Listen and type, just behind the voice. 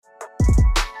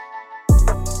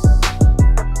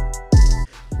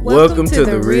Welcome to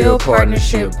the Real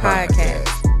Partnership Podcast.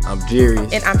 I'm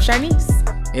Jarius. And I'm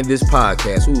Sharnice. In this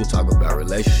podcast, we will talk about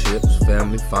relationships,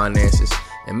 family, finances,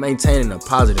 and maintaining a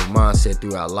positive mindset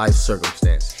throughout life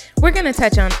circumstances. We're going to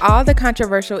touch on all the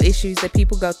controversial issues that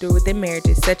people go through within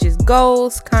marriages, such as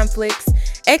goals, conflicts,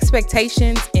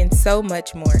 expectations, and so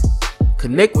much more.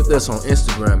 Connect with us on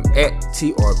Instagram at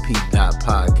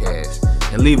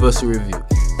trp.podcast and leave us a review.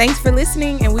 Thanks for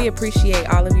listening, and we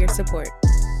appreciate all of your support.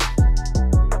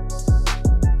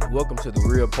 Welcome to the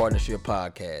Real Partnership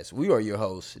Podcast. We are your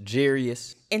hosts,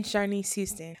 Jarius and Sharnice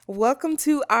Houston. Welcome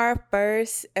to our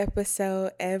first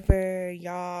episode ever,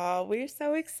 y'all. We're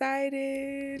so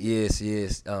excited. Yes.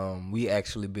 We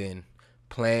actually been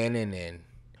planning and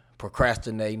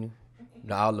procrastinating,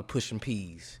 all the pushing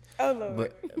peas. Oh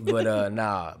Lord.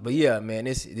 But yeah, man,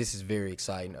 this is very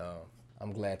exciting.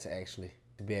 I'm glad to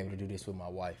be able to do this with my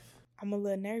wife. I'm a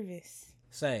little nervous.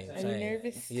 Same. Are you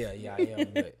nervous? Yeah, I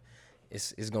am. But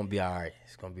it's gonna be all right.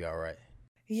 It's gonna be all right.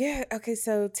 Yeah. Okay.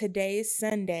 So today is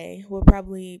Sunday. We'll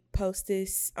probably post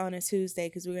this on a Tuesday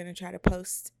because we're gonna try to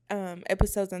post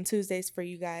episodes on Tuesdays for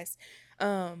you guys.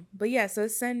 But yeah, so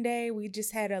it's Sunday. We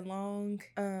just had a long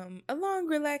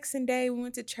relaxing day. We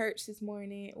went to church this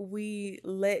morning. We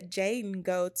let Jaden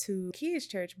go to kids'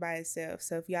 church by himself.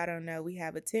 So if y'all don't know, we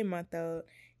have a 10-month-old.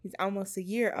 He's almost a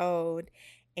year old.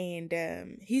 And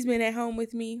he's been at home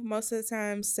with me most of the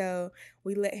time. So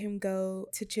we let him go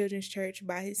to children's church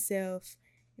by himself.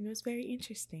 And it was very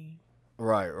interesting.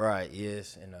 Right,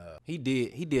 yes. And he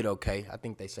did okay. I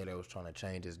think they said they was trying to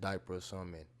change his diaper or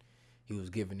something. And he was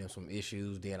giving them some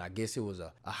issues. Then I guess it was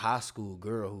a high school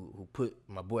girl who put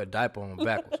my boy diaper on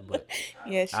backwards. But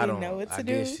yeah, she didn't know what to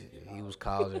do. I guess he was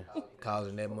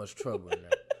causing that much trouble in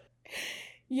there.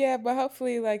 Yeah, but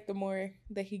hopefully, the more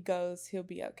that he goes, he'll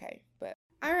be okay. But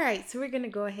all right, so we're going to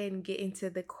go ahead and get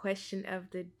into the question of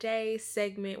the day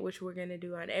segment, which we're going to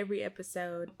do on every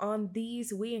episode. On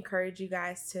these, we encourage you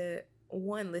guys to,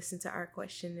 one, listen to our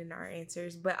question and our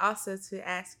answers, but also to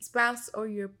ask spouse or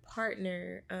your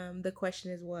partner the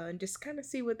question as well and just kind of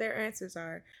see what their answers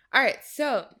are. All right,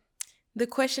 so the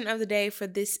question of the day for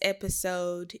this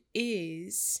episode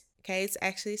is, it's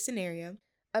actually a scenario.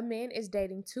 A man is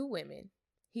dating two women.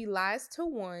 He lies to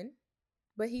one,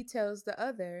 but he tells the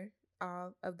other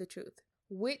all of the truth.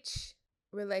 Which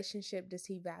relationship does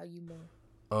he value more?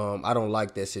 I don't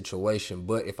like that situation,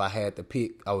 but if I had to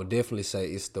pick, I would definitely say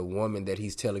it's the woman that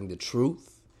he's telling the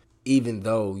truth. Even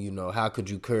though, how could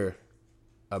you care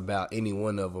about any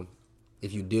one of them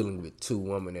if you're dealing with two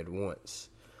women at once?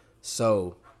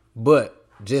 So, but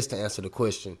just to answer the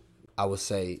question, I would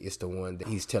say it's the one that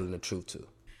he's telling the truth to.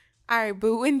 All right,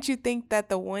 but wouldn't you think that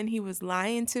the one he was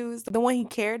lying to is the one he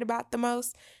cared about the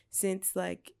most? Since,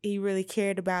 he really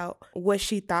cared about what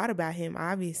she thought about him.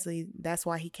 Obviously, that's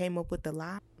why he came up with the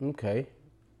lie. Okay.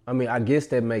 I mean, I guess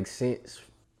that makes sense.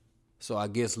 So I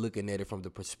guess looking at it from the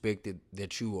perspective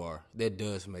that you are, that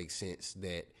does make sense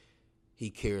that he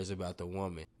cares about the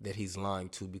woman that he's lying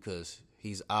to because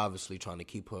he's obviously trying to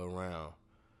keep her around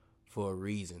for a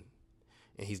reason,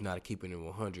 and he's not keeping it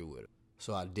 100 with her.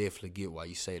 So I definitely get why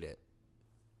you say that.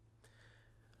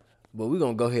 But we're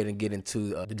going to go ahead and get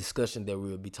into the discussion that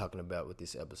we'll be talking about with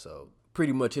this episode.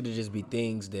 Pretty much it'll just be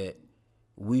things that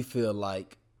we feel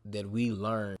like that we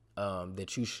learn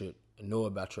that you should know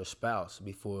about your spouse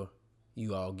before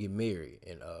you all get married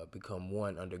and become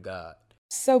one under God.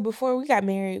 So before we got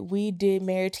married, we did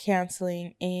marriage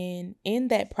counseling. And in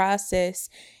that process,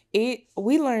 we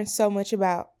learned so much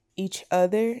about each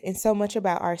other and so much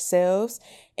about ourselves.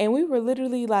 And we were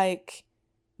literally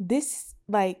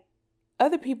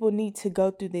other people need to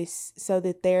go through this so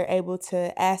that they're able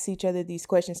to ask each other these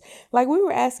questions. We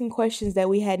were asking questions that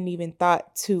we hadn't even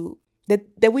thought to,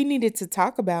 that we needed to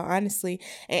talk about, honestly.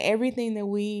 And everything that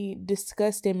we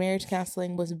discussed in marriage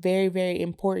counseling was very, very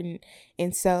important.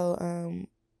 And so,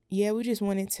 we just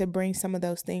wanted to bring some of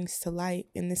those things to light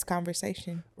in this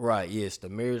conversation. Right, yes. The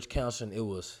marriage counseling, it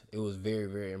was very,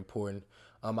 very important.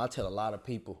 I tell a lot of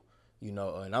people,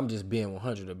 and I'm just being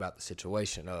 100 about the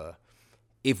situation.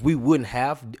 If we wouldn't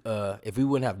have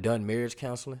done marriage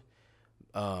counseling,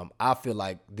 I feel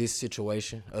like this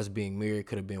situation, us being married,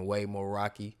 could have been way more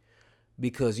rocky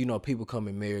because, people come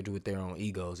in marriage with their own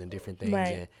egos and different things.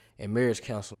 Right. And marriage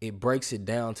counseling, it breaks it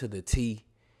down to the T,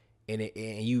 and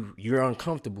you're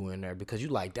uncomfortable in there because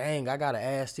you're like, dang, I got to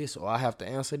ask this or I have to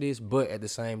answer this. But at the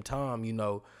same time,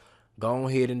 go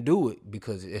ahead and do it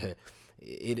because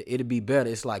it'll be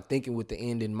better. It's like thinking with the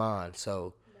end in mind.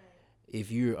 So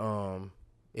if you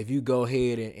go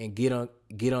ahead and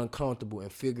get uncomfortable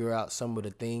and figure out some of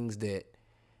the things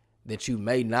that you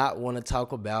may not want to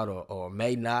talk about or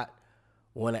may not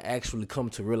want to actually come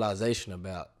to realization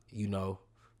about,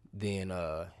 then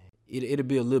it'll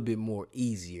be a little bit more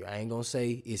easier. I ain't gonna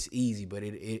say it's easy, but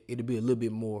it'll be a little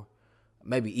bit more.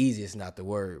 Maybe easy is not the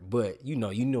word, but you know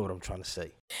what I'm trying to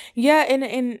say. Yeah,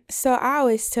 and so I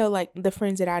always tell like the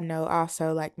friends that I know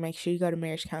also like make sure you go to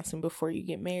marriage counseling before you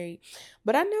get married.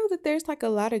 But I know that there's like a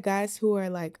lot of guys who are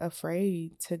like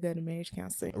afraid to go to marriage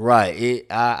counseling. Right.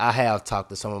 I have talked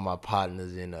to some of my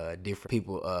partners and different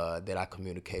people that I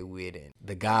communicate with, and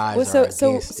the guys Well, are against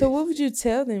so it. what would you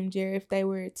tell them, Jerry, if they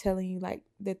were telling you like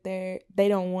that they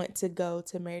don't want to go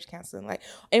to marriage counseling? Like,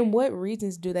 and what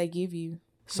reasons do they give you?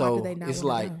 Why do they So not it's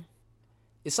want to like go?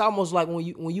 it's almost like when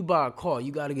you buy a car,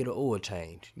 you got to get an oil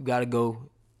change. You got to go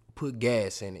put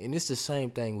gas in it, and it's the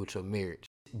same thing with your marriage.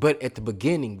 But at the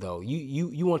beginning, though,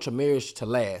 you want your marriage to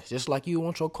last, just like you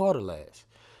want your car to last.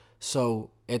 So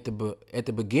at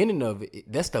the beginning of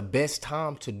it, that's the best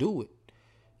time to do it,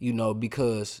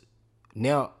 because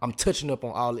now I'm touching up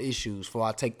on all the issues before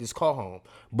I take this car home.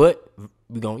 But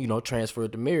we're gonna, transfer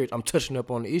it to marriage. I'm touching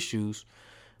up on the issues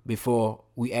before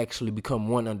we actually become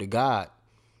one under God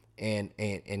and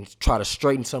try to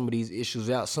straighten some of these issues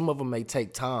out. Some of them may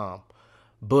take time,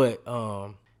 but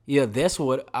yeah, that's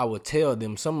what I would tell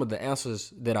them. Some of the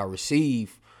answers that I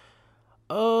receive,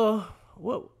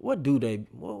 what do they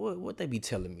what they be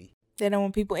telling me? They don't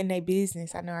want people in their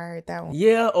business. I know I heard that one.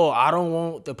 Yeah, or I don't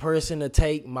want the person to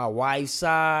take my wife's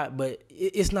side, but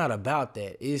it's not about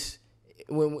that. It's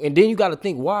and then you got to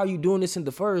think, why are you doing this in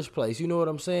the first place? You know what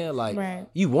I'm saying? Like, Right.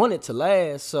 you want it to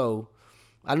last. So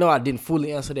I know I didn't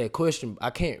fully answer that question. I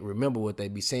can't remember what they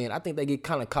be saying. I think they get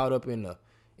kind of caught up in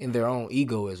their own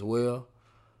ego as well.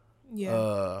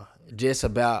 Yeah. Just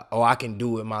about, oh, I can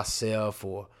do it myself,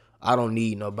 or I don't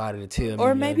need nobody to tell me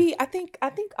Or nothing. maybe I think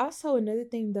also another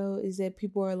thing though is that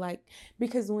people are like,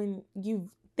 because when you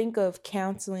think of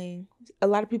counseling, a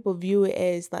lot of people view it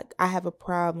as like, I have a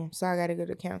problem, so I got to go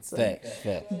to counseling.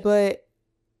 Fact. But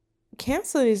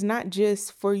counseling is not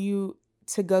just for you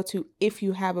to go to if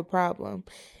you have a problem.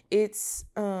 It's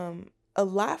a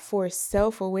lot for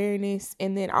self-awareness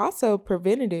and then also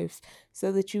preventative,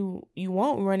 so that you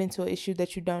won't run into an issue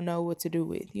that you don't know what to do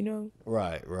with,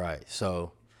 Right.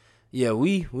 So yeah,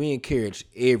 we encourage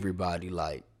everybody.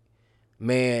 Like,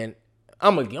 man,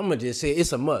 I'm gonna just say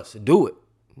it's a must. Do it.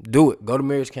 Go to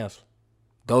marriage counseling.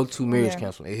 Go to marriage Yeah.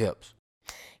 counseling. It helps.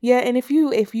 Yeah, and if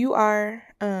you are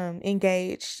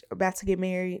engaged, about to get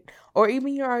married, or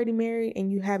even you're already married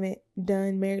and you haven't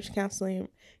done marriage counseling,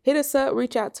 hit us up,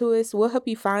 reach out to us. We'll help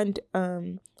you find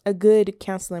a good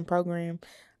counseling program,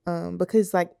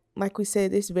 because like we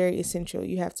said, it's very essential.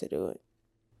 You have to do it.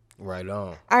 Right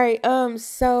on. All right.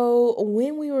 So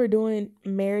when we were doing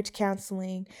marriage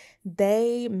counseling,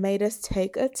 they made us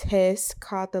take a test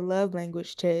called the love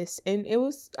language test, and it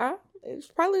was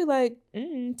probably like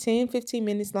 10, 15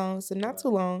 minutes long, so not too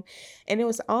long, and it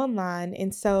was online,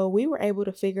 and so we were able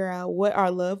to figure out what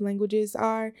our love languages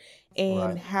are and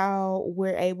Right. how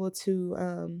we're able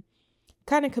to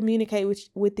kind of communicate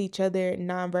with each other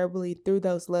non-verbally through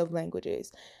those love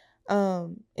languages.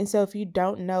 And so if you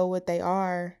don't know what they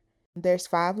are, there's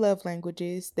 5 love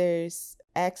languages. There's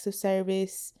acts of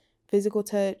service, physical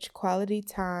touch, quality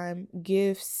time,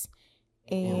 gifts,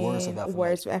 And words of and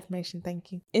words of affirmation.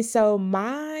 Thank you. And so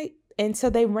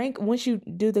they rank, once you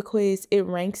do the quiz, it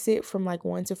ranks it from like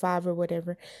 1 to 5 or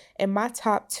whatever. And my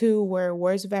top 2 were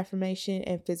words of affirmation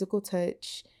and physical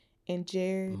touch. And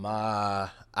Jared,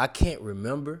 I can't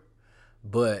remember,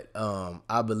 but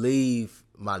I believe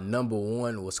my number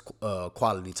 1 was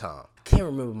quality time. I can't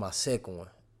remember my second one.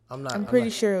 I'm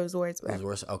pretty sure it was words of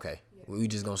affirmation. Okay. We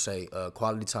just gonna say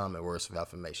quality time and words of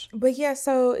affirmation. But yeah,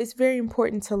 so it's very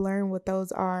important to learn what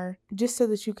those are, just so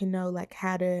that you can know like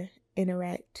how to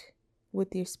interact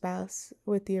with your spouse,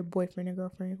 with your boyfriend or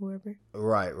girlfriend, whoever.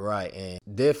 Right. And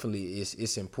definitely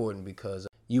it's important, because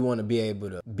you want to be able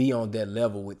to be on that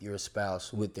level with your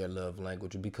spouse with their love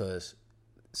language, because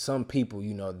some people,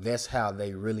 that's how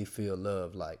they really feel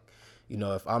love. Like,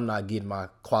 if I'm not getting my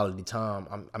quality time,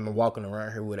 I'm walking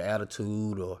around here with an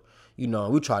attitude, or,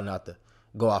 we try not to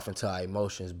go off into our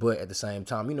emotions, but at the same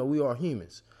time, we are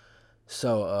humans.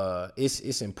 So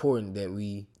it's important that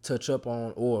we touch up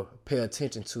on or pay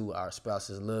attention to our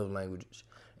spouse's love language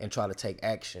and try to take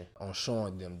action on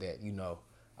showing them that,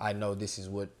 I know this is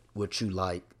what you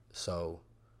like, so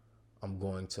I'm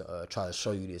going to try to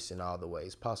show you this in all the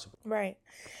ways possible. Right.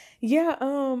 Yeah.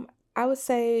 I would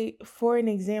say, for an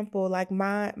example, like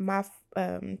my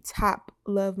top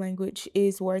love language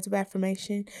is words of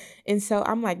affirmation, and so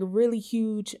I'm like really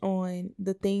huge on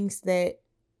the things that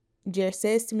Jared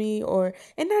says to me,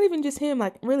 and not even just him,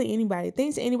 like really anybody,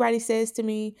 things that anybody says to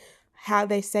me, how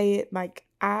they say it, like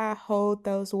I hold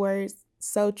those words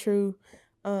so true.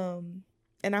 Um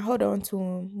and I hold on to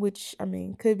them, which I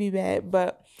mean could be bad,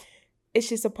 but it's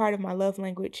just a part of my love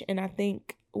language. And I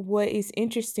think what is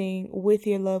interesting with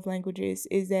your love languages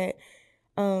is that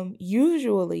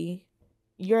usually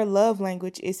your love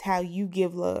language is how you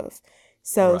give love.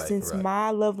 So Right, since right.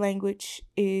 my love language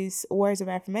is words of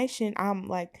affirmation, I'm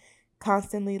like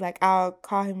constantly like I'll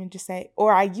call him and just say,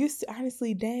 or I used to,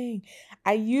 honestly, dang,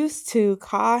 I used to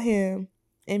call him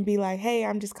and be like, hey,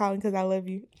 I'm just calling because I love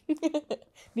you.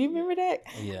 Do you remember that?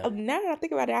 Yeah. Now that I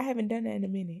think about it, I haven't done that in a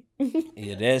minute.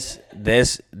 Yeah,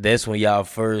 that's when y'all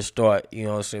first start, you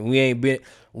know what I'm saying? We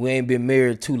ain't been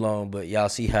married too long, but y'all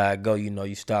see how it go,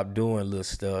 you stop doing little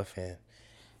stuff and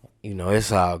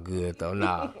it's all good though.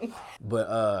 Nah.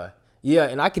 But yeah,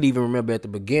 and I could even remember at the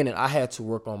beginning I had to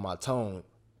work on my tone.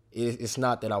 It's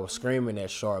not that I was screaming at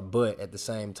Sharp, but at the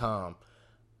same time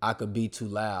I could be too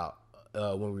loud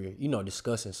when we're,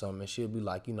 discussing something, and she'll be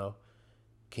like,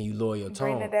 can you lower your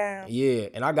Bring it tone? down. Yeah,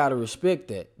 and I gotta respect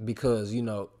that because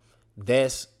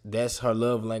that's her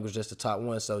love language, that's the top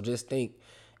one. So just think,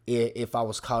 if I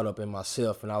was caught up in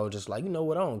myself and I was just like, you know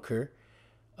what, I don't care.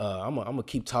 I'm gonna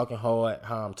keep talking hard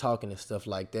how I'm talking and stuff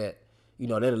like that.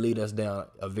 That'll lead us down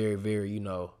a very, very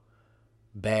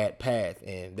bad path,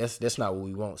 and that's not what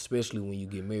we want. Especially when you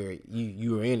get married,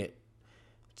 you're in it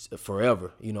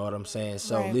forever. You know what I'm saying?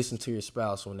 So Right. listen to your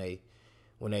spouse when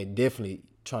they definitely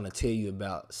trying to tell you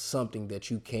about something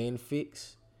that you can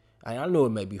fix. I know it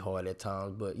may be hard at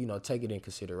times, but take it in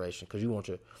consideration because you want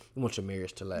your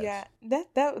marriage to last. Yeah,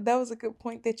 that was a good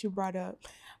point that you brought up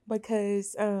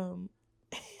because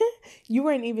you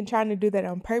weren't even trying to do that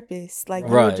on purpose. Like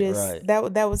you were Right, just right,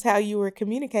 that was how you were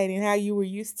communicating, how you were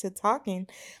used to talking.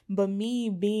 But me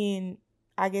being,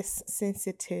 I guess,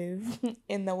 sensitive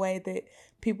in the way that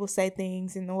people say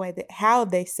things, in the way that how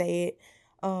they say it,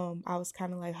 I was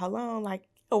kind of like, hold on, like,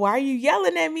 why are you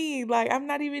yelling at me? Like, I'm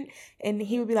not even. And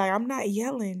he would be like, I'm not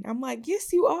yelling. I'm like,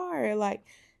 yes, you are. Like,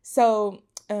 so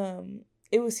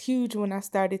it was huge when I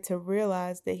started to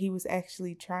realize that he was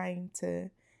actually trying to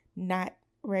not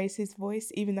raise his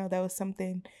voice, even though that was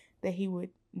something that he would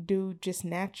do just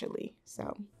naturally.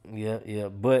 So yeah, yeah.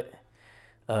 But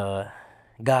uh,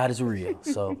 God is real,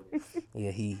 so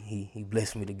yeah, he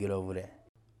blessed me to get over that.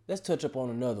 Let's touch up on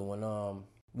another one.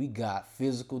 We got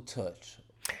physical touch.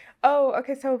 oh,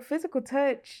 okay. So physical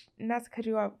touch, not to cut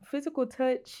you off, physical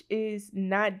touch is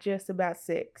not just about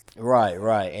sex. Right,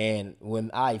 right. And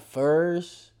when I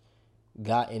first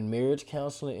got in marriage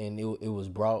counseling and it was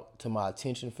brought to my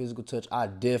attention, physical touch, I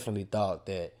definitely thought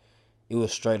that it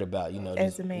was straight about,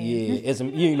 As just, a man. yeah,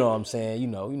 you know what I'm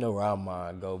saying, where our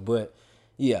mind go. But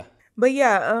yeah, But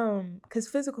yeah, because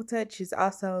physical touch is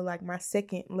also like my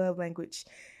second love language.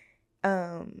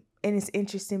 And it's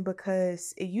interesting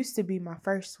because it used to be my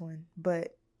first one,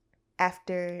 but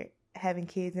after having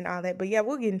kids and all that. But yeah,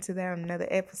 we'll get into that on another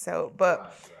episode.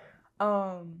 But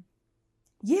um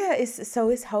yeah,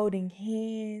 it's holding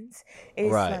hands.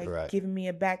 It's right, like right. giving me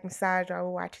a back massage while we're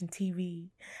watching TV,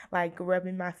 like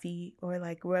rubbing my feet or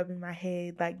like rubbing my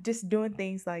head, like just doing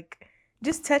things like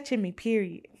just touching me,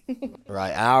 period.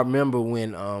 Right. I remember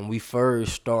when we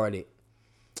first started.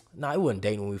 No, it wasn't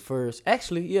dating when we first.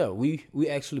 Actually, yeah, we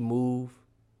actually moved.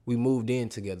 We moved in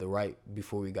together right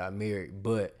before we got married.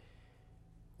 But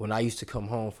when I used to come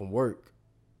home from work,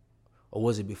 or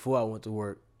was it before I went to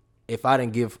work? If I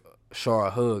didn't give Shar a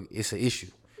hug, it's an issue.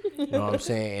 You know what I'm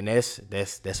saying? And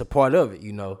that's a part of it.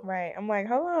 Right. I'm like,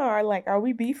 hold on, are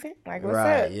we beefing? Like, what's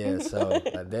Right, up? yeah. So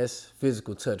that's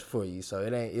physical touch for you. So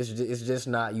it ain't. It's just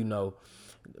not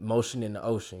motion in the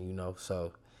ocean.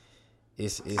 So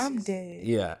it's I'm dead.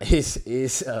 yeah.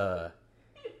 It's a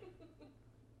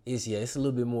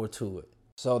little bit more to it.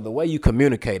 So the way you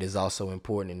communicate is also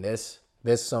important, and that's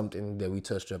something that we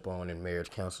touched up on in marriage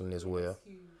counseling as well.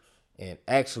 And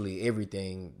actually,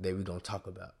 everything that we're gonna talk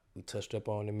about, we touched up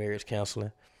on in marriage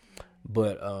counseling.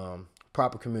 But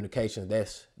proper communication,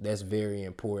 that's very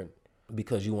important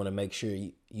because you want to make sure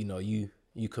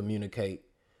you communicate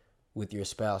with your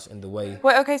spouse in the way.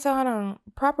 Wait, okay, so hold on.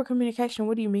 Proper communication,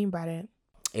 what do you mean by that?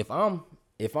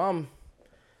 If I'm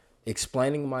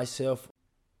explaining myself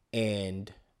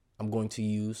and I'm going to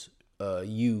use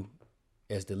you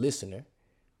as the listener,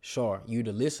 sure, you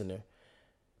the listener,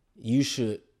 you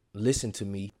should listen to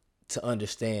me to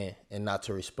understand and not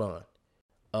to respond.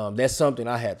 That's something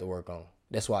I had to work on.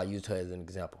 That's why I used her as an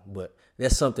example. But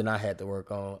that's something I had to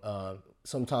work on.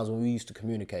 Sometimes when we used to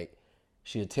communicate,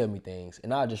 she'd tell me things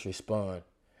and I just respond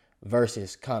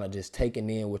versus kind of just taking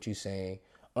in what you're saying,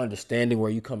 understanding where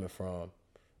you're coming from,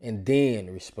 and then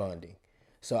responding.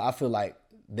 So I feel like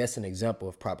that's an example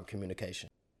of proper communication.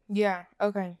 Yeah.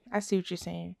 Okay. I see what you're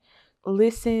saying.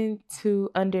 Listen to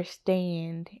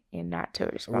understand and not to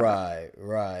respond.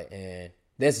 Right. And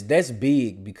that's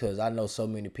big because I know so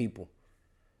many people,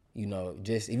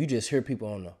 just if you just hear people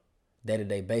on a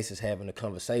day-to-day basis having a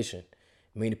conversation,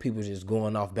 many people just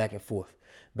going off back and forth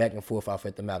off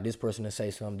at the mouth. This person to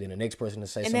say something, then the next person to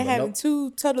say something. And they're having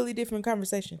two totally different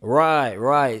conversations.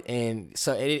 Right. And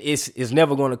so it's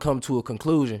never going to come to a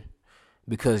conclusion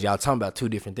because y'all talking about two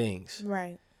different things.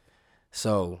 Right.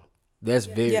 So that's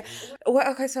very... Yeah.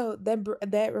 Well, okay, so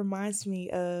that reminds me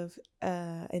of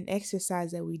an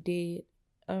exercise that we did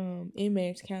in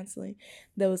marriage counseling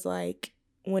that was like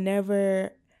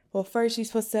whenever... Well, first you're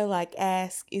supposed to like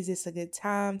ask, is this a good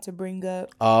time to bring up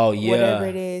whatever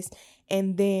it is?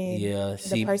 And then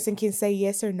the person can say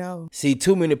yes or no. See,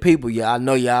 too many people, I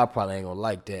know y'all probably ain't gonna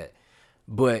like that.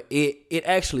 But it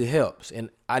actually helps. And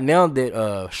now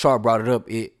that Sharp brought it up,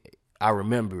 I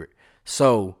remember it.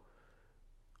 So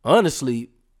honestly,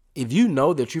 if you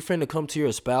know that you're finna come to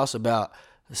your spouse about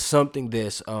something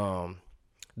that's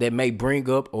that may bring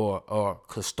up or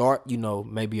could start,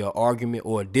 maybe an argument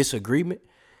or a disagreement,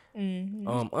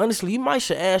 honestly, you might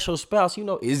should ask your spouse,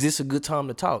 is this a good time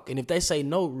to talk? And if they say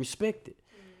no, respect it.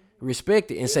 Respect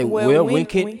it and say, when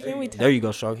can we talk? There you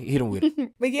go, Shark. Hit them with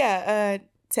it. But yeah,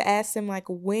 to ask them like,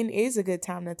 when is a good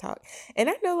time to talk? And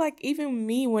I know like even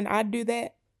me, when I do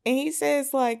that and he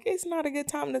says like, it's not a good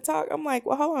time to talk, I'm like,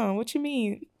 well, hold on, what you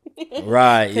mean?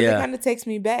 Right, yeah. Because it kind of takes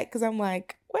me back because I'm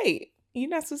like, wait, you're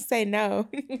not supposed to say no.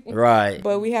 Right.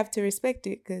 But we have to respect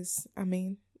it because, I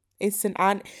mean, it's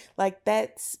like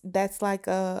that's like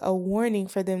a warning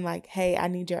for them, like, hey, I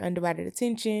need your undivided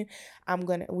attention.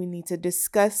 We need to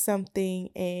discuss something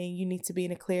and you need to be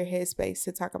in a clear headspace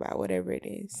to talk about whatever it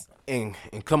is. And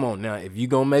come on now, if you're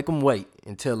going to make them wait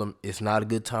and tell them it's not a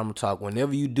good time to talk,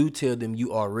 whenever you do tell them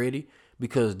you are ready,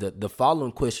 because the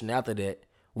following question after that,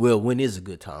 well, when is a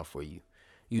good time for you?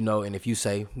 And if you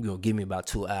say, give me about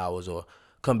 2 hours or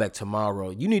come back tomorrow,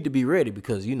 you need to be ready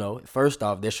because, first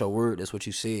off, that's your word. That's what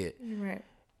you said. Right.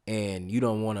 And you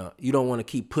don't want to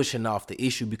keep pushing off the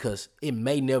issue because it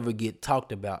may never get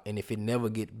talked about. And if it never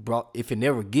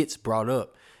gets brought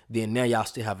up, then now y'all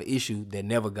still have an issue that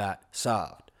never got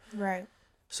solved. Right.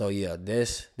 So yeah,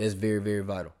 that's very, very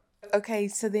vital. Okay.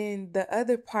 So then the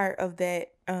other part of that,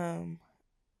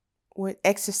 with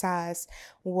exercise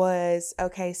was,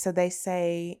 okay, so they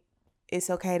say it's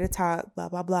okay to talk, blah,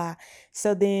 blah, blah.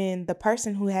 So then the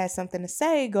person who has something to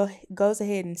say goes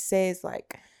ahead and says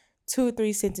like 2 or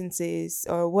 3 sentences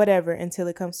or whatever until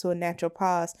it comes to a natural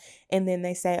pause. And then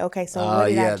they say, okay, so what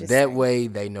did I just say? Way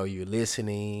they know you're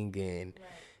listening. And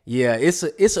yeah, it's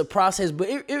a process, but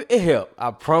it helped.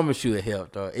 I promise you it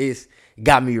helped. It's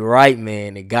got me right,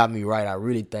 man. It got me right.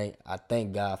 I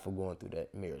thank God for going through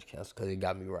that marriage counseling because it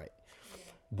got me right.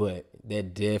 But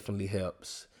that definitely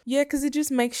helps. Yeah, because it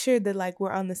just makes sure that like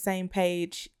we're on the same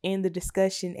page in the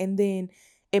discussion, and then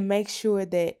it makes sure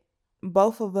that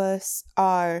both of us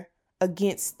are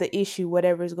against the issue,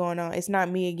 whatever is going on. It's not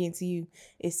me against you;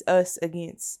 it's us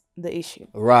against the issue.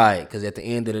 Right, because at the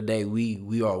end of the day,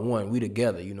 we are one. We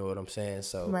together. You know what I'm saying?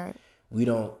 So right. we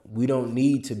don't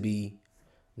need to be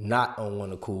not on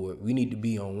one accord. We need to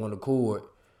be on one accord.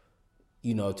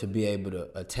 To be able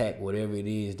to attack whatever it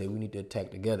is that we need to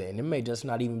attack together. And it may just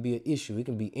not even be an issue. It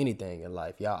can be anything in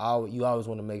life. You always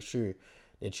want to make sure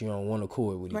that you're on one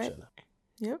accord with each other.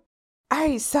 Yep. All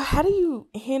right, so how do you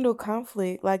handle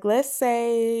conflict? Like, let's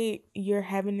say you're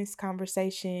having this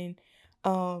conversation,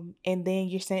 and then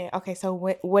you're saying, okay, so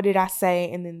what did I say?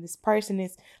 And then this person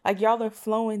is, like, y'all are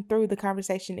flowing through the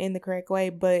conversation in the correct way,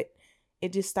 but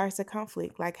it just starts a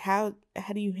conflict. Like, how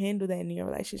do you handle that in your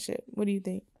relationship? What do you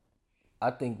think? I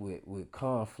think with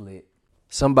conflict,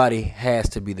 somebody has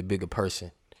to be the bigger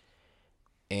person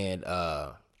and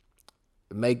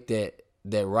make that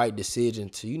right decision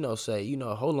to, say,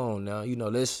 hold on now,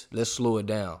 let's slow it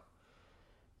down.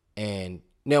 And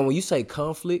now when you say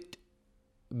conflict,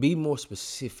 be more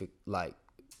specific. Like,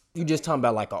 you just talking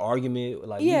about like an argument?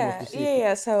 Like,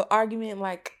 yeah. So argument,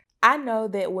 like, I know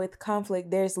that with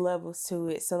conflict, there's levels to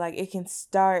it. So like it can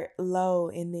start low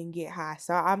and then get high.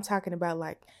 So I'm talking about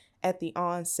like at the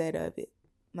onset of it,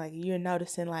 like you're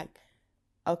noticing like,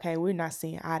 okay, we're not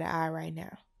seeing eye to eye right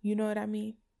now. You know what I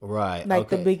mean? Right. Like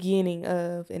the beginning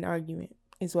of an argument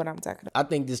is what I'm talking about. I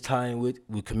think this tying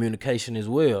with communication as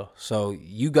well. So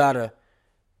you gotta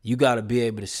be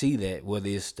able to see that, whether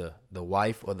it's the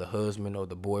wife or the husband or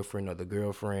the boyfriend or the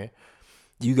girlfriend,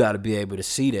 you gotta be able to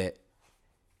see that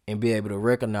and be able to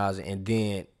recognize it, and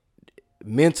then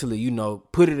mentally,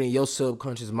 put it in your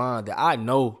subconscious mind that I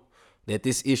know that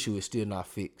this issue is still not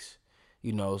fixed.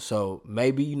 You know, so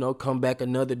maybe, you know, come back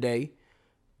another day.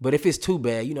 But if it's too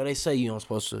bad, you know, they say you don't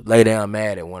supposed to lay down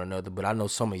mad at one another. But I know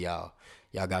some of y'all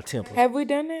got temper. Have we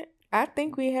done it? I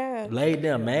think we have. Laid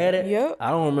down mad at? Yep. I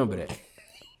don't remember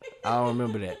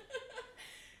that.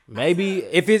 Maybe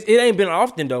if it ain't been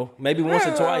often though. Maybe once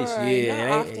or twice. Right. Yeah,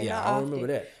 Not often, yeah. I don't remember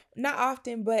that. Not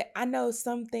often, but I know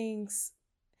some things.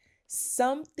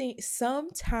 Sometimes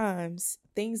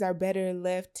things are better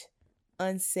left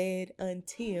unsaid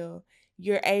until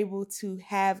you're able to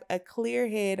have a clear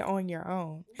head on your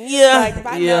own. Yeah. Like if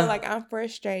I know like I'm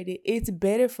frustrated, it's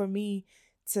better for me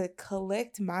to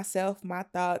collect myself, my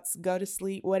thoughts, go to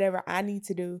sleep, whatever I need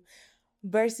to do,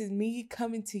 versus me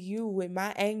coming to you with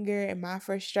my anger and my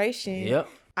frustration. Yep.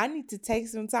 I need to take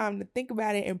some time to think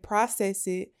about it and process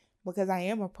it, because I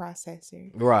am a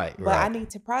processor. Right. But I need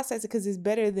to process it because it's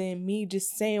better than me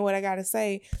just saying what I got to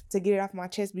say to get it off my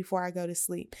chest before I go to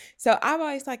sleep. So I've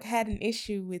always like had an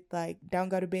issue with like, don't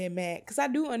go to bed mad, because I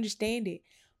do understand it.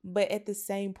 But at the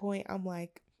same point, I'm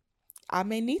like, I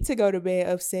may need to go to bed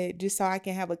upset just so I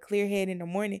can have a clear head in the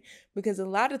morning, because a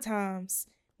lot of times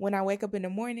when I wake up in the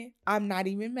morning, I'm not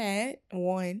even mad,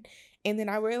 one. And then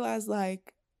I realize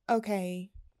like, okay,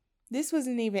 this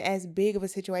wasn't even as big of a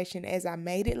situation as I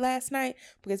made it last night,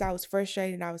 because I was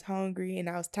frustrated and I was hungry and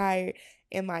I was tired,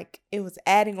 and like it was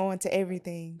adding on to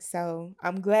everything. So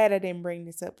I'm glad I didn't bring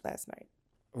this up last night.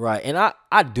 Right. And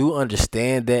I do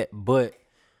understand that, but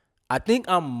I think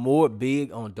I'm more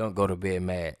big on don't go to bed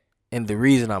mad. And the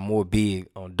reason I'm more big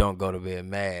on don't go to bed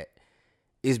mad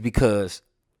is because,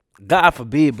 God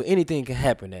forbid, but anything can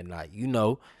happen that night. You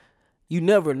know, you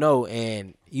never know,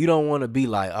 and you don't want to be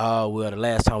like, oh, well, the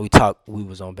last time we talked, we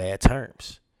was on bad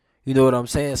terms. You know what I'm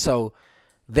saying? So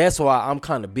that's why I'm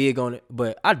kind of big on it.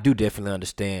 But I do definitely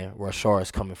understand where Shar is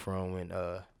coming from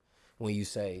when you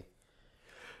say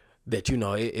that, you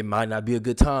know, it might not be a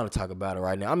good time to talk about it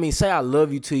right now. I mean, say I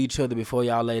love you to each other before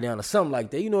y'all lay down or something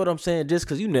like that. You know what I'm saying? Just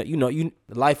because,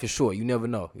 life is short. You never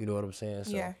know. You know what I'm saying?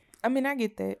 So. Yeah. I mean, I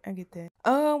get that.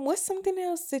 What's something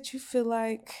else that you feel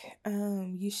like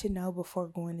you should know before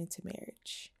going into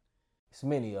marriage? It's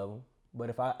many of them, but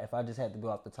if I just had to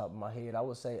go off the top of my head, I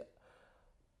would say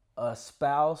a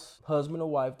spouse, husband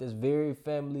or wife that's very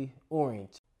family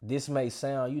oriented. This may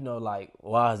sound, like,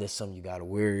 why is that something you got to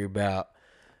worry about?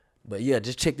 But yeah,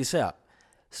 just check this out.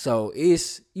 So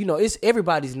it's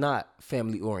everybody's not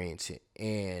family oriented,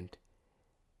 and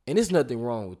there's nothing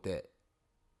wrong with that.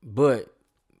 But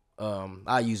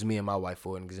I use me and my wife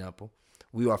for an example.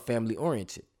 We are family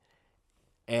oriented.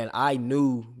 And I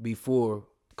knew before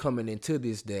coming into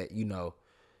this that,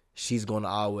 she's going to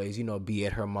always, be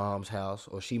at her mom's house,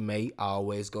 or she may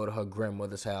always go to her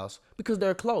grandmother's house because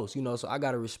they're close, so I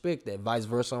got to respect that. Vice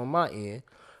versa on my end.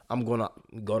 I'm going to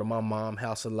go to my mom's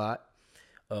house a lot.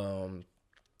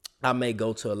 I may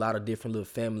go to a lot of different little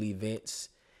family events.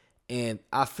 And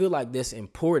I feel like that's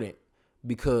important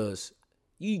because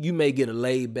you may get a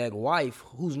laid back wife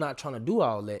who's not trying to do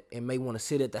all that and may want to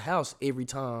sit at the house every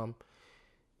time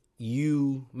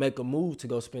you make a move to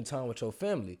go spend time with your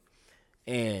family.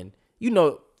 And,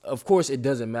 of course it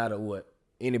doesn't matter what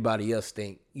anybody else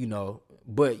think,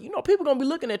 but, people gonna be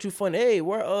looking at you funny. Hey,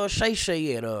 where Shay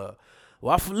Shay at?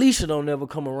 Why Felicia don't never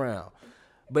come around?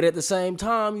 But at the same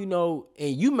time, and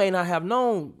you may not have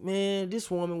known, man, this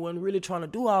woman wasn't really trying to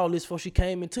do all this before she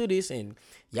came into this, and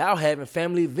y'all having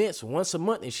family events once a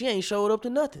month, and she ain't showed up to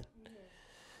nothing.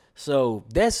 So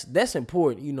that's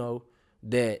important,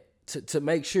 that to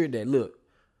make sure that, look,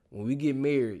 when we get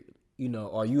married,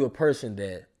 are you a person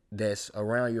that's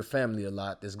around your family a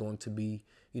lot, that's going to be,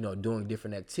 doing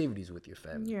different activities with your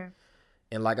family. Yeah.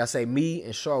 And like I say, me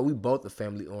and Char, we both are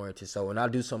family oriented. So when I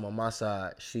do something on my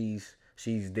side, she's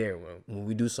there. When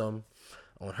we do something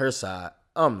on her side,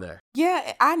 I'm there.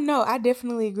 Yeah, I know. I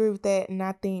definitely agree with that. And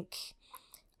I think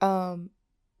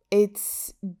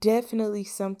it's definitely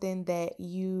something that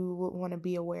you would want to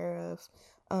be aware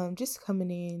of, just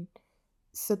coming in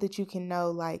so that you can know,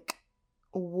 like,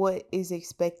 what is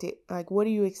expected. Like, what do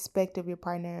you expect of your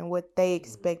partner and what they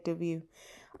expect of you.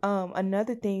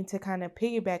 Another thing to kind of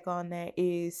piggyback on that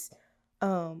is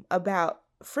about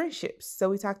friendships. So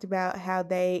we talked about how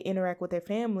they interact with their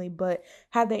family, but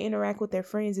how they interact with their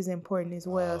friends is important as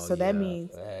well. So that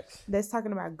means that's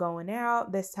talking about going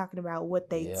out. That's talking about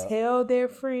what they tell their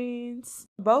friends.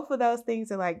 Both of those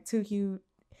things are like two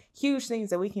huge things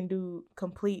that we can do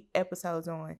complete episodes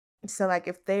on. So like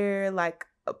if they're like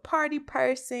a party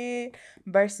person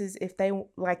versus if they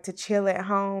like to chill at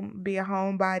home, be a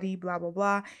homebody, blah, blah,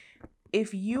 blah.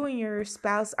 If you and your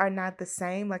spouse are not the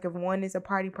same, like if one is a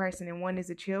party person and one is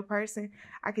a chill person,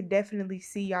 I could definitely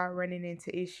see y'all running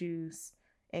into issues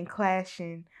and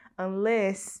clashing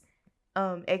unless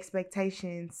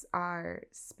expectations are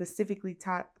specifically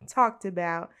talked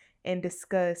about and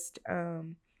discussed,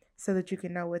 so that you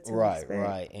can know what to expect.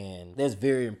 Right. And that's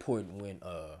very important when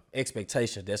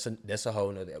expectations. That's a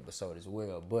whole nother episode as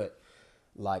well. But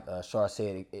like Shar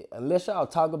said, unless y'all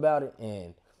talk about it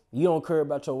and you don't care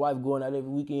about your wife going out every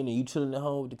weekend and you chilling at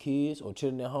home with the kids or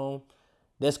chilling at home,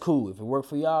 that's cool. If it worked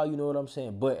for y'all, you know what I'm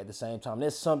saying. But at the same time,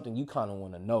 that's something you kind of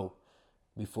want to know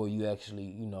before you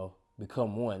actually,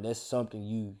 become one. That's something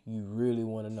you really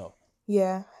want to know.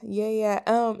 Yeah.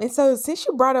 And so since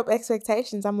you brought up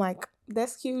expectations, I'm like,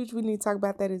 that's huge. We need to talk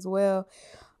about that as well.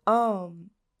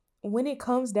 When it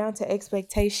comes down to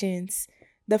expectations,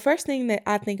 the first thing that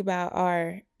I think about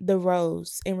are the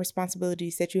roles and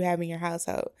responsibilities that you have in your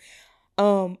household.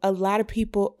 A lot of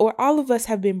people, or all of us,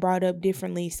 have been brought up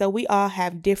differently, so we all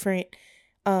have different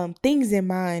things in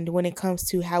mind when it comes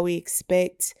to how we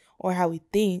expect or how we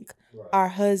think our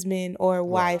husband or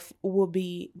wife will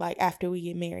be like after we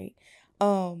get married.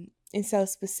 And so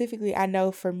specifically, I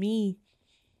know for me,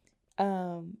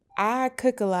 I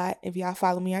cook a lot. If y'all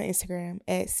follow me on Instagram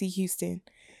at C Houston,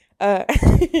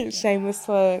 shameless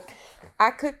plug. I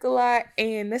cook a lot,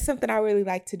 and that's something I really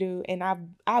like to do. And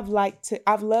I've loved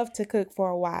to cook for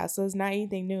a while, so it's not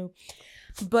anything new.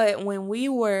 But when we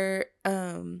were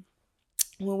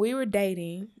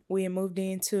dating, we had moved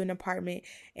into an apartment,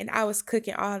 and I was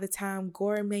cooking all the time,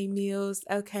 gourmet meals.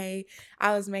 Okay,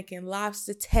 I was making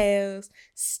lobster tails,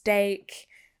 steak,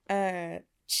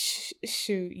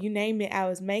 shoot, you name it, I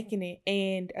was making it.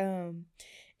 And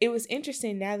it was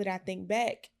interesting now that I think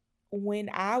back. When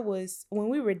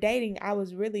we were dating, I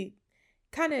was really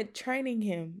kind of training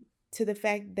him to the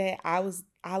fact that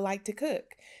I like to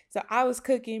cook. So I was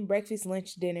cooking breakfast,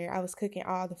 lunch, dinner. I was cooking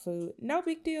all the food. No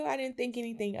big deal. I didn't think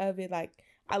anything of it. Like,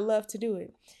 I love to do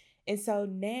it. And so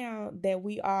now that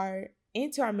we are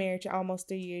into our marriage, almost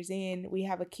 3 years in, we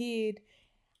have a kid,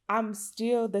 I'm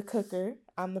still the cooker.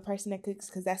 I'm the person that cooks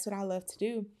because that's what I love to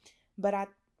do. But I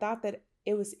thought that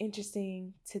it was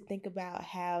interesting to think about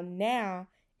how now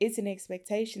it's an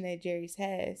expectation that Jerry's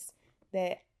has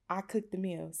that I cook the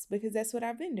meals because that's what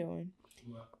I've been doing.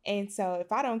 Wow. And so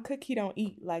if I don't cook, he don't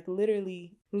eat. Like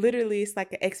literally it's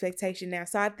like an expectation now.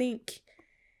 So I think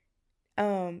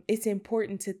it's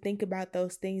important to think about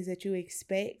those things that you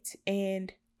expect.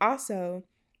 And also,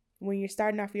 when you're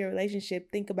starting off your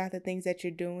relationship, think about the things that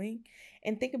you're doing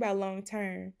and think about long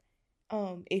term.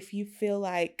 If you feel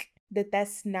like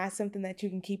that's not something that you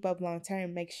can keep up long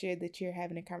term, make sure that you're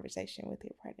having a conversation with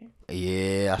your partner.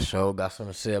 Yeah, I sure got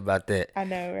something to say about that. I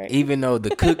know, right? Even though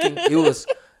the cooking,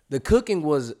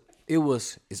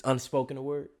 it's unspoken a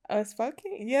word.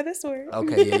 Unspoken? Yeah, that's a word.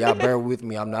 Okay, yeah, y'all bear with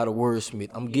me. I'm not a wordsmith.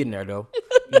 I'm getting there though.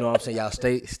 You know what I'm saying? Y'all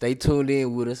stay tuned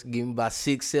in with us. Give me about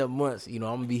 6-7 months. I'm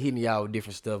gonna be hitting y'all with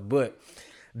different stuff. But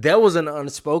that was an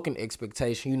unspoken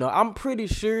expectation. I'm pretty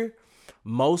sure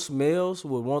most males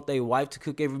would want their wife to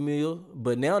cook every meal,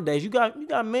 but nowadays you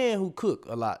got men who cook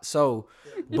a lot. So,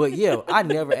 but yeah, I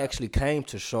never actually came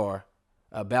to Shar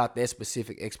about that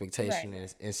specific expectation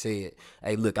and said,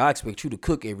 "Hey, look, I expect you to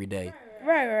cook every day."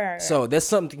 Right. So that's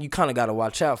something you kind of got to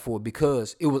watch out for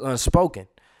because it was unspoken.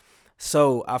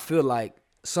 So I feel like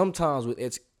sometimes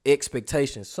with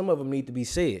expectations, some of them need to be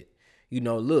said.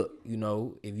 Look,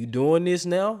 if you're doing this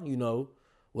now,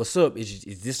 what's up?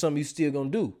 Is this something you still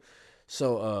gonna do?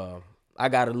 So I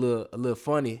got a little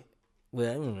funny.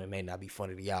 Well, it may not be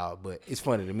funny to y'all, but it's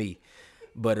funny to me.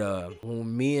 But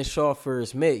when me and Shaw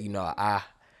first met,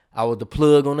 I was the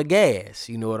plug on the gas.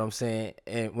 You know what I'm saying?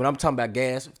 And when I'm talking about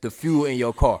gas, the fuel in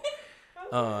your car.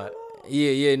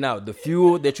 The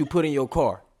fuel that you put in your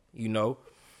car.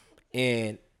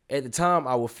 And at the time,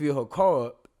 I would fill her car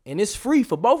up, and it's free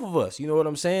for both of us. You know what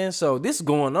I'm saying? So this is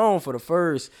going on for the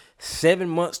first 7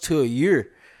 months to a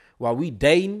year while we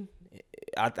dating.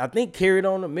 I think carried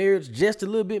on the marriage just a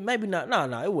little bit, maybe not.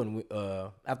 No, it wasn't.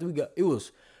 It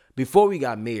was before we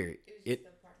got married.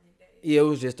 It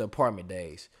was just apartment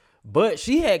days. But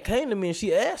she had came to me and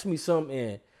she asked me something,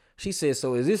 and she said,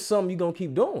 "So is this something you gonna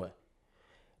keep doing?"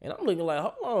 And I'm looking like,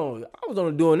 hold on, I was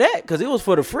only doing that because it was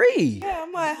for the free. Yeah,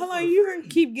 I'm like, hold on, you gonna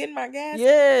keep getting my gas?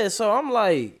 Yeah, so I'm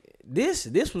like, this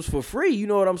was for free. You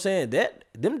know what I'm saying?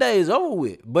 Them days over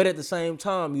with. But at the same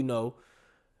time,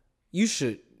 you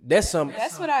should. That's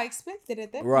what I expected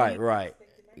at that point. Right.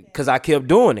 Because I kept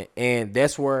doing it. And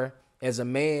that's where, as a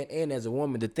man and as a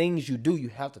woman, the things you do, you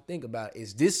have to think about,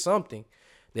 is this something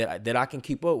that I can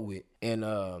keep up with? And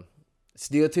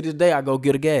still to this day, I go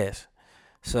get a gas.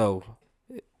 So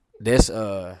that's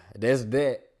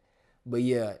that. But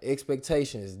yeah,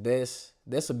 expectations,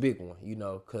 that's a big one,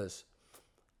 because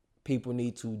people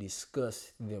need to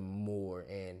discuss them more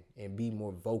and be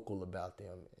more vocal about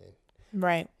them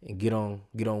Right. and get on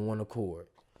one accord.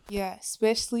 Yeah,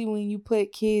 especially when you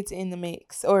put kids in the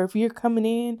mix, or if you're coming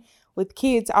in with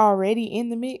kids already in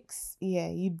the mix. Yeah,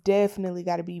 you definitely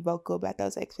got to be vocal about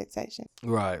those expectations.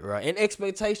 Right. And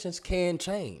expectations can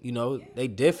change. They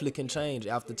definitely can change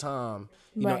after time.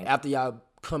 Right. After y'all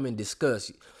come and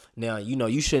discuss. Now,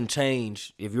 you shouldn't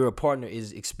change if your partner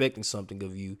is expecting something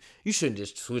of you. You shouldn't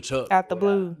just switch up Out the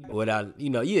blue. without,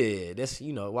 yeah, that's,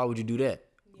 why would you do that?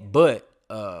 But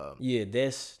yeah,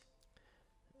 that's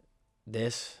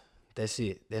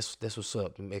it. That's what's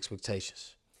up. Them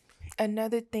expectations.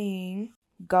 Another thing,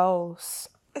 goals.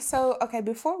 So, okay,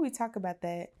 before we talk about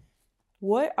that,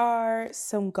 what are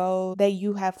some goals that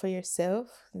you have for yourself?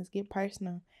 Let's get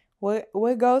personal.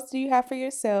 What goals do you have for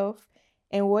yourself,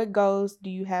 and what goals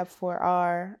do you have for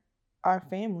our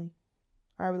family,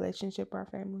 our relationship, our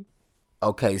family?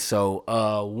 Okay, so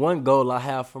one goal I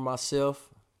have for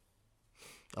myself,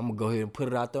 I'm gonna go ahead and put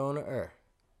it out there on the air.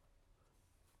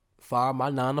 Fire my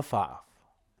 9 to 5.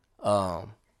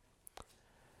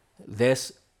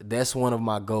 That's one of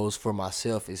my goals for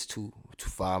myself, is to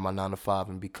fire my 9 to 5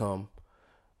 and become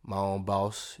my own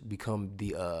boss, become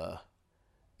the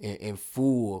in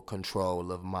full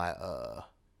control of my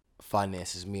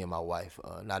finances, me and my wife,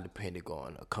 not depending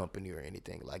on a company or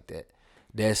anything like that.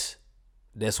 That's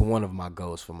one of my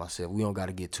goals for myself. We don't got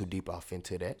to get too deep off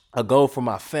into that. A goal for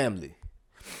my family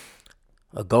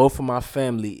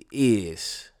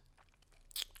is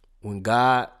when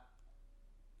God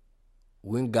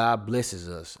blesses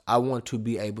us, I want to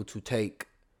be able to take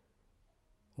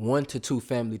 1 to 2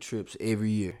 family trips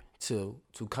every year to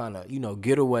kind of,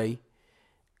 get away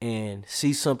and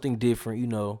see something different.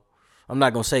 I'm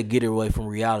not going to say get away from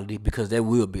reality, because that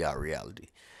will be our reality.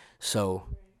 So,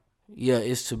 yeah,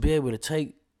 it's to be able to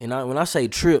take, and when I say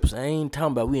trips, I ain't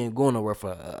talking about we ain't going nowhere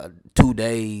for 2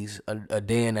 days, a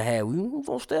day and a half. We going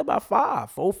to stay about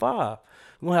 5. We're going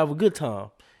to have a good time.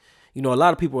 A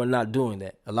lot of people are not doing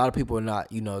that. A lot of people are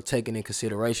not, taking in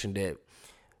consideration that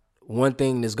one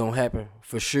thing that's going to happen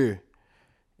for sure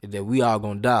is that we all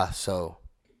going to die. So,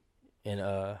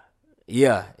 and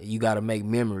yeah, you got to make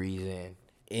memories and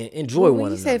enjoy one another.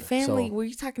 When you said family, So, were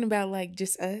you talking about like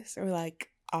just us, or like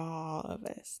all of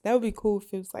us? That would be cool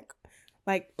if it was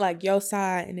like your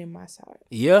side and then my side.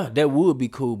 yeah, that would be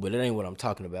cool, but that ain't what I'm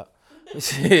talking about.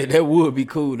 That would be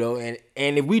cool though, and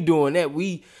if we doing that,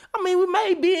 we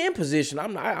may be in position.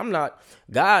 I'm not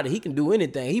God. He can do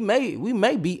anything. We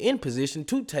may be in position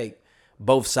to take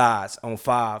both sides on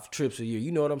 5 trips a year.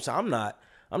 You know what I'm saying?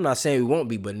 I'm not saying we won't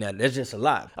be, but now that's just a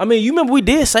lot. You remember we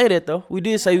did say that though. We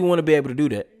did say we want to be able to do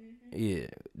that. Yeah,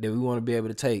 that we want to be able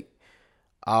to take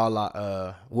all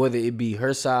our whether it be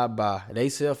her side by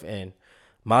theyself and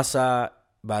my side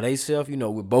by theyself.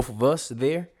 With both of us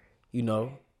there.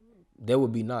 That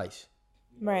would be nice.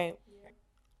 Right.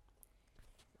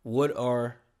 What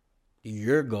are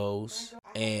your goals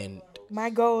and My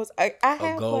goals, I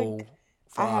have a goal like,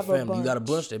 for I our have a family? You got a bunch.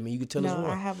 bunch. That mean you can tell us No, one.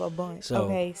 I have a bunch. So-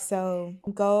 Okay, so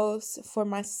goals for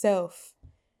myself.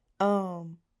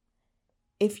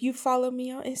 If you follow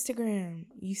me on Instagram,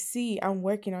 you see I'm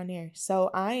working on there. So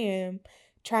I am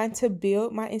trying to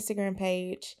build my Instagram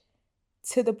page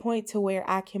to the point to where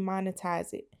I can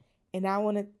monetize it. And I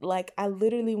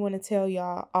literally want to tell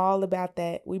y'all all about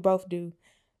that. We both do.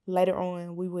 Later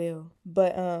on, we will.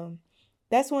 But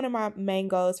that's one of my main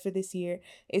goals for this year,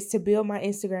 is to build my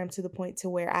Instagram to the point to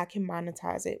where I can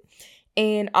monetize it.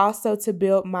 And also to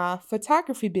build my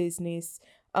photography business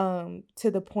to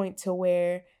the point to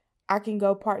where I can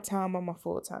go part-time on my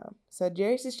full-time. So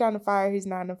Jarius is trying to fire his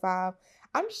 9 to 5.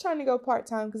 I'm just trying to go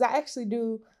part-time because I actually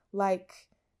do like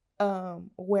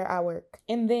where I work.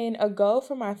 And then a goal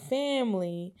for my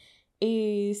family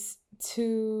is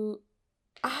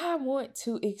I want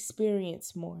to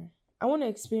experience more. I want to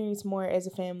experience more as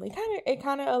a family. It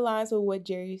kind of aligns with what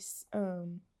Jerry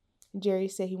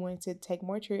said. He wanted to take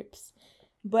more trips.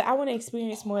 But I want to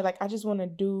experience more. Like, I just want to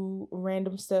do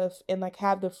random stuff and like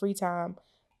have the free time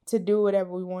to do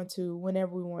whatever we want to,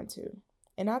 whenever we want to.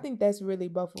 And I think that's really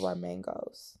both of our main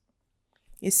goals.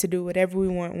 Is to do whatever we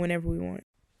want, whenever we want.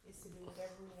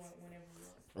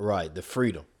 Right, the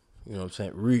freedom. You know what I'm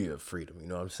saying? Real freedom. You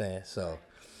know what I'm saying? So,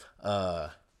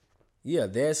 yeah,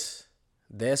 that's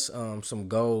some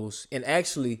goals. And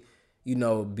actually,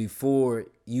 before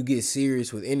you get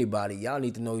serious with anybody, y'all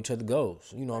need to know each other's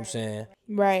goals. You know what I'm saying?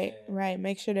 Right.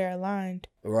 Make sure they're aligned.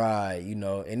 Right,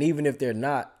 and even if they're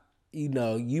not,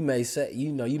 you may say,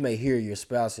 you may hear your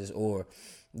spouses or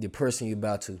the person you're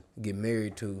about to get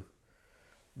married to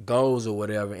goals or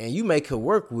whatever, and you may could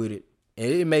work with it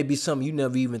And it may be something you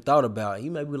never even thought about. You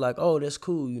may be like, oh, that's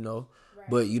cool, you know. Right.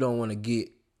 But you don't want to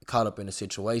get caught up in a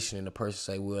situation and the person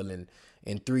say, well, in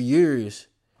 3 years,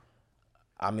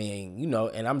 I mean, you know,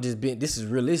 and I'm just being, this is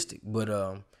realistic, but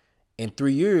in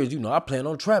 3 years, you know, I plan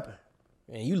on trapping.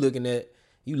 And you looking at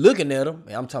him,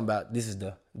 and I'm talking about, this is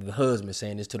the husband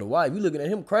saying this to the wife. You looking at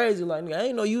him crazy, like, I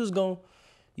ain't know you was gonna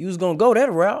go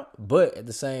that route. But at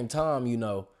the same time, you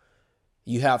know,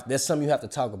 that's something you have to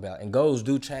talk about, and goals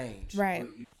do change. Right.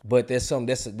 But that's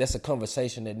a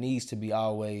conversation that needs to be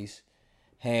always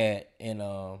had and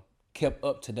kept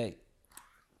up to date.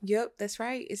 Yep, that's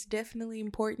right. It's definitely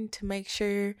important to make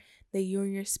sure that you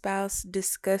and your spouse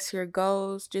discuss your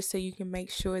goals just so you can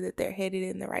make sure that they're headed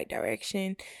in the right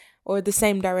direction or the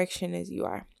same direction as you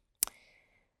are.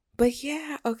 But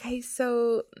yeah, okay,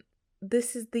 so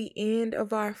this is the end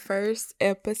of our first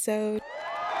episode.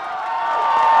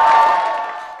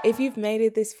 If you've made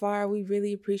it this far, we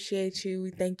really appreciate you.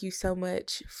 We thank you so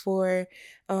much for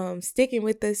sticking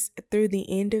with us through the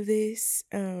end of this.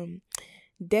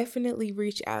 Definitely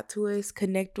reach out to us,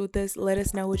 connect with us, let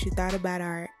us know what you thought about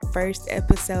our first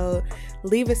episode.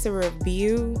 Leave us a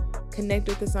review. Connect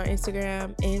with us on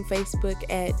Instagram and Facebook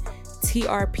at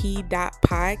trp.podcast,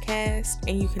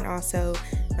 and you can also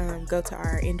go to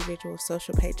our individual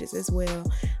social pages as well.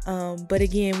 But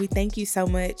again, we thank you so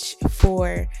much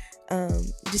for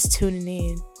just tuning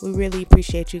in. We really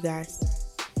appreciate you guys.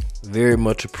 Very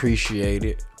much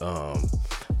appreciated.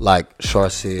 Like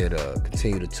Shar said,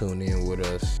 continue to tune in with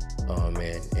us,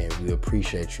 and we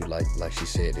appreciate you. Like she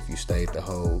said, if you stayed the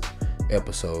whole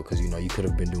episode, because you know you could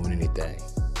have been doing anything.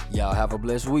 Y'all have a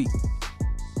blessed week.